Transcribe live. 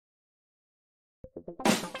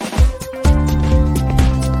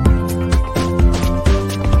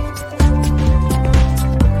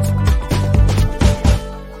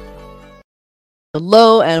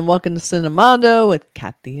Hello and welcome to Cinemando with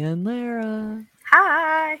Karthi and Lara.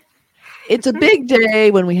 Hi. It's a big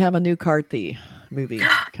day when we have a new Karthi movie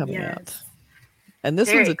coming out. And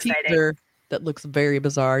this one's a teaser that looks very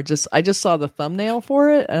bizarre. I just saw the thumbnail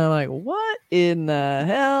for it and I'm like, what in the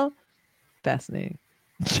hell? Fascinating.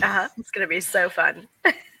 It's going to be so fun.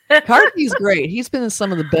 Karthi's great. He's been in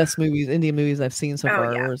some of the best movies, Indian movies I've seen so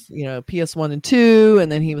far. Yeah. Was, PS1 and 2,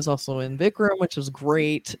 and then he was also in Vikram, which was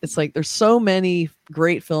great. It's like there's so many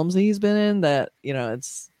great films that he's been in that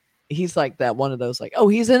he's like that one of those like, oh,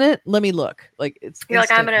 he's in it. Let me look. Like you're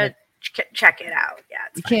like I'm gonna check it out. Yeah,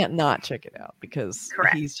 you can't not check it out because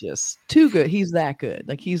he's just too good. He's that good.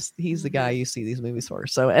 Like he's the guy you see these movies for.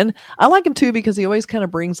 So, and I like him too because he always kind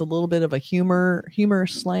of brings a little bit of a humor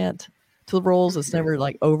slant to the roles. It's never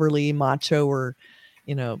like overly macho or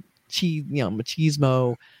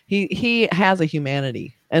machismo. He has a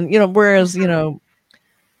humanity, and whereas the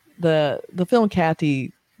film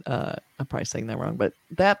Karthi, I'm probably saying that wrong, but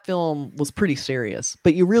that film was pretty serious,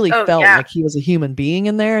 but you really felt like he was a human being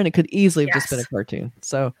in there, and it could easily have just been a cartoon.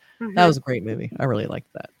 So that was a great movie. I really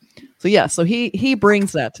liked that. So he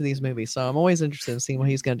brings that to these movies, so I'm always interested in seeing what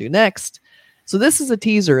he's going to do next. So this is a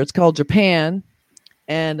teaser. It's called Japan.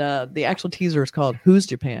 And the actual teaser is called Who's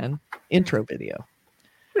Japan? Intro video.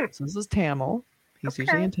 So this is Tamil. He's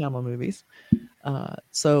usually in Tamil movies.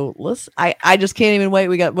 So I just can't even wait.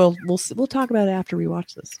 We'll talk about it after we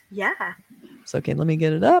watch this. Yeah. So okay, let me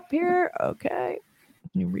get it up here. Okay.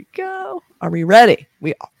 Here we go. Are we ready?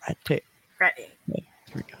 We are ready. Ready. Okay,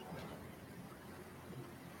 here we go.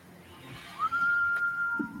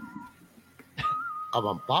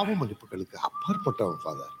 அவன் பாவ மன்னிப்புகளுக்கு அப்பாற்பட்டவன்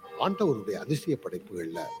father. ஆண்டவருடைய அதிசய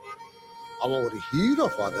படைப்புகள்ல அவன் ஒரு hero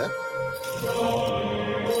father.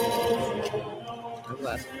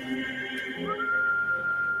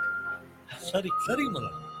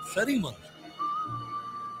 சரி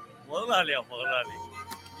முதலாளி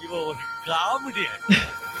இவன் ஒரு காமெடியா.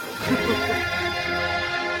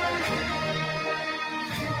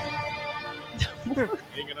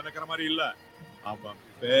 நீங்க நினைக்கிற மாதிரி இல்ல, அவன்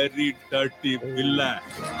very dirty villain.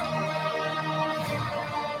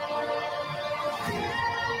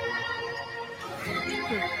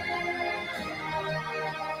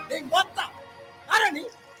 Hey, what the? Arani?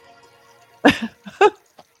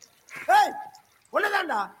 Hey, what is that?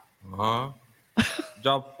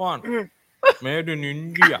 Japan, made in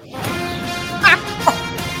India.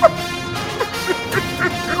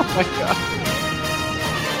 Oh my God.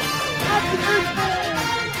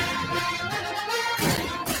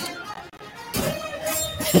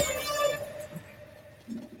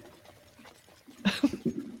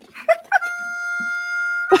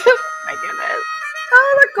 My goodness.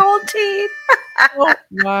 Oh, the gold teeth. Oh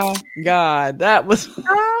my God. That was.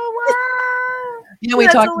 Oh, wow. We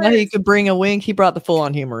talked about he could bring a wink. He brought the full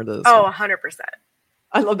on humor to this. Oh, 100%.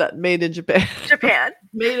 I love that. Made in Japan.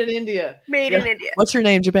 Made in India. In India. What's your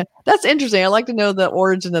name, Japan? That's interesting. I like to know the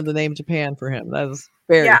origin of the name Japan for him. That was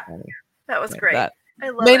very funny. That was great. That I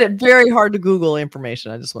love made it very hard to Google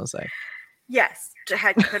information. I just want to say. Yes.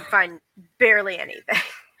 Could find barely anything.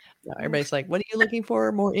 Yeah, everybody's like, what are you looking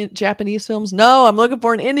for? More Japanese films? No, I'm looking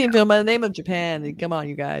for an Indian film by the name of Japan. Come on,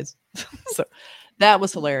 you guys. So that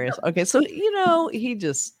was hilarious. Okay, so he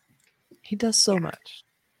does so much.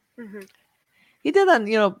 Mm-hmm. He did on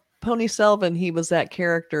Pony Selvin. He was that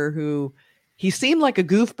character who he seemed like a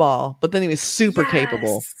goofball, but then he was super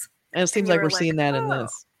capable. And it seems like we're seeing that in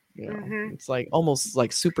this. It's like almost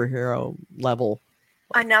like superhero level.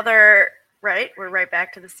 Right, we're right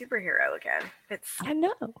back to the superhero again. I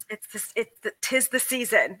know. Tis the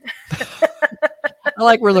season. I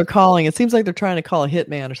like where they're calling. It seems like they're trying to call a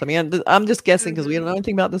hitman or something. And I'm just guessing because we don't know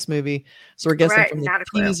anything about this movie, so we're guessing from the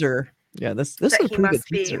teaser. Yeah, this is a pretty good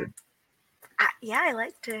teaser. Yeah, I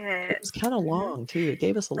liked it. It was kind of long too. It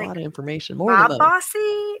gave us a lot of information. More Bob than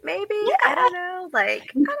Bossy, maybe. Yeah. I don't know.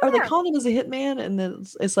 Are they calling him as a hitman? And then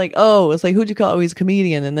it's like, who'd you call? Oh, he's a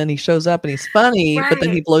comedian, and then he shows up and he's funny, but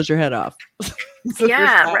then he blows your head off. So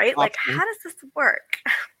right. Like, how does this work?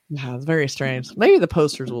 Yeah, it's very strange. Maybe the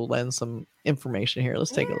posters will lend some information here.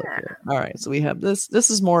 Let's take a look here. All right, so we have this.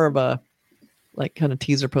 This is more of a like kind of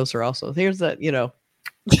teaser poster. Also, here's that.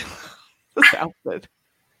 This outfit.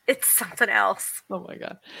 It's something else. Oh my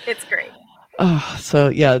God. It's great. Oh, so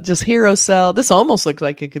yeah, just hero cell. This almost looks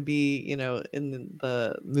like it could be, in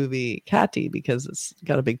the movie Karthi because it's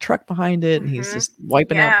got a big truck behind it and he's just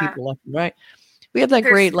wiping out people left and right. We have that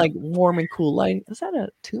There's- great, like, warm and cool light. Is that a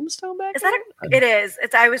tombstone back Is there? that it is.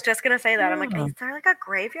 It's. I was just gonna say that. I'm like, Yeah. is there like a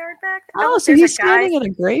graveyard back there? Oh, so there's he's a guy standing in a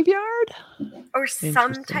graveyard? or some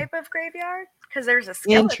Interesting. type of graveyard because there's a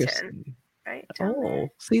skeleton Interesting. right down there. Oh,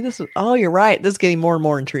 see, this is, oh, you're right. This is getting more and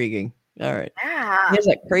more intriguing. All right. Yeah, He has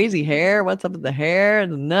that crazy hair. What's up with the hair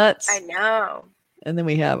and the nuts? I know. And then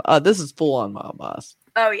we have, this is full on Mob Boss.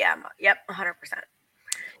 Oh yeah, yep, 100%.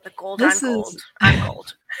 The gold This on is- gold on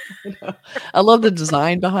gold. I love the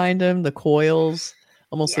design behind him. The coils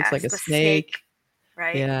almost looks like a the snake.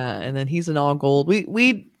 right? Yeah, and then he's in all gold.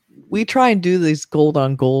 We try and do these gold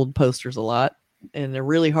on gold posters a lot, and they're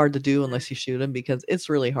really hard to do unless you shoot them because it's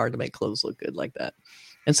really hard to make clothes look good like that.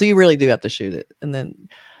 And so you really do have to shoot it. And then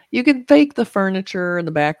you can fake the furniture in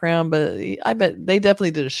the background, but I bet they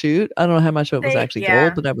definitely did a shoot. I don't know how much of it was actually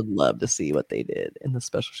gold, but I would love to see what they did in the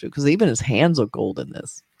special shoot because even his hands look gold in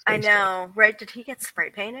this. I know, right? Did he get spray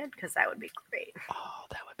painted? Because that would be great. Oh,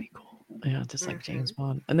 that would be cool. Yeah, just like James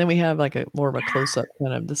Bond. And then we have like a more of a close up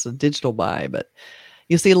kind of. This is a digital buy, but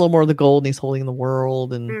you see a little more of the gold, and he's holding the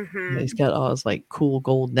world, and you know, he's got all his like cool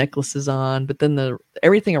gold necklaces on. But then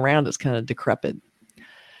everything around is kind of decrepit.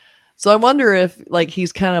 So I wonder if like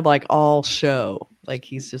he's kind of like all show, like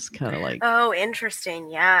he's just kind of like, Oh, interesting.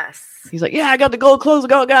 Yes. he's like, yeah, I got the gold clothes, I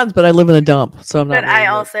got guns, but I live in a dump, so I'm not. But I really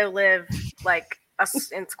also live like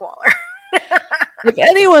in squalor. If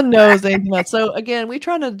anyone knows anything about, so again, we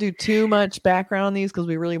try not to do too much background on these because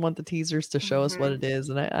we really want the teasers to show us what it is,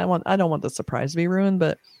 and I don't want the surprise to be ruined,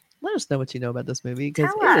 but let us know what you know about this movie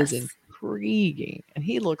because Tell it us. is intriguing, and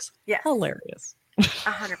he looks Yes. hilarious.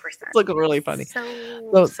 100%. It's looking really funny.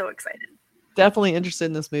 So excited. Definitely interested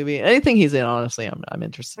in this movie. Anything he's in, honestly, I'm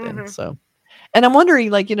interested in. So, and I'm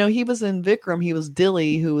wondering, like, you know, he was in Vikram. He was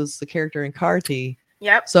Dilly, who was the character in Karthi.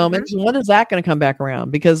 Yep. So I'm interested, when is that going to come back around?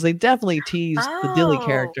 Because they definitely teased the Dilly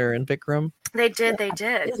character in Vikram. They did. They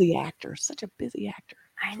did. Busy actor, such a busy actor.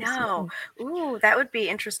 I know. Ooh, that would be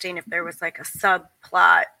interesting if there was like a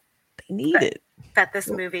subplot They need it. that this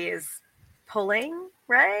movie is pulling,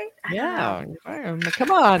 right? I don't know. Yeah.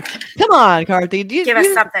 Come on, Karthi. Give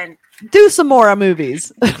us something. Do some more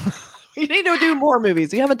movies. You need to do more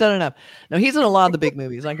movies. You haven't done enough. No, he's in a lot of the big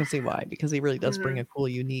movies. I can see why, because he really does bring a cool,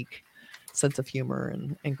 unique sense of humor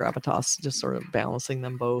and gravitas, just sort of balancing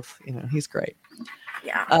them both. You know, he's great.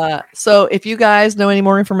 Yeah. So if you guys know any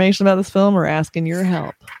more information about this film, we're asking your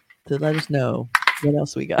help to let us know what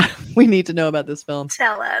else we got. We need to know about this film.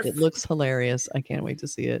 Tell us. It looks hilarious. I can't wait to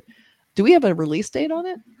see it. Do we have a release date on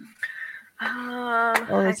it? Or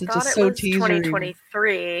I is it thought just it so was teasery?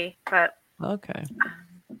 2023, but Okay.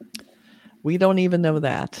 We don't even know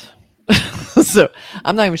that. So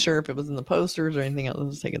I'm not even sure if it was in the posters or anything else. I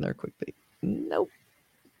was taking their quick peek. Nope.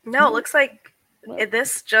 no, it looks like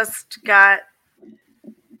this just got.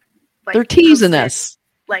 Like, They're teasing posted, us.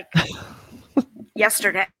 like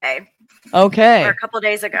yesterday Okay. or a couple of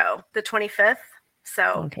days ago, the 25th.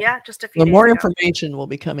 So Okay. yeah, just a few Well, days more ago. information will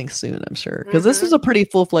be coming soon, I'm sure. Because this was a pretty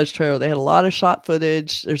full-fledged trailer. They had a lot of shot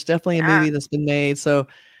footage. There's definitely a movie that's been made. So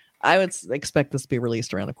I would expect this to be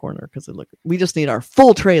released around the corner because we just need our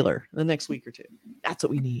full trailer in the next week or two. That's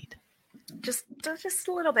what we need. Just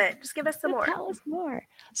a little bit. Just give us some more. Tell us more.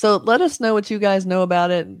 So let us know what you guys know about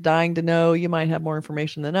it. Dying to know. You might have more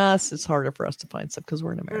information than us. It's harder for us to find stuff because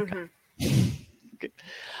we're in America. Okay.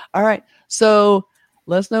 All right. So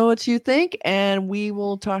let us know what you think, and we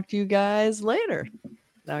will talk to you guys later.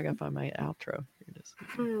 Now I gotta find my outro. Here it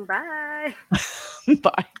is. Bye.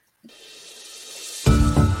 Bye.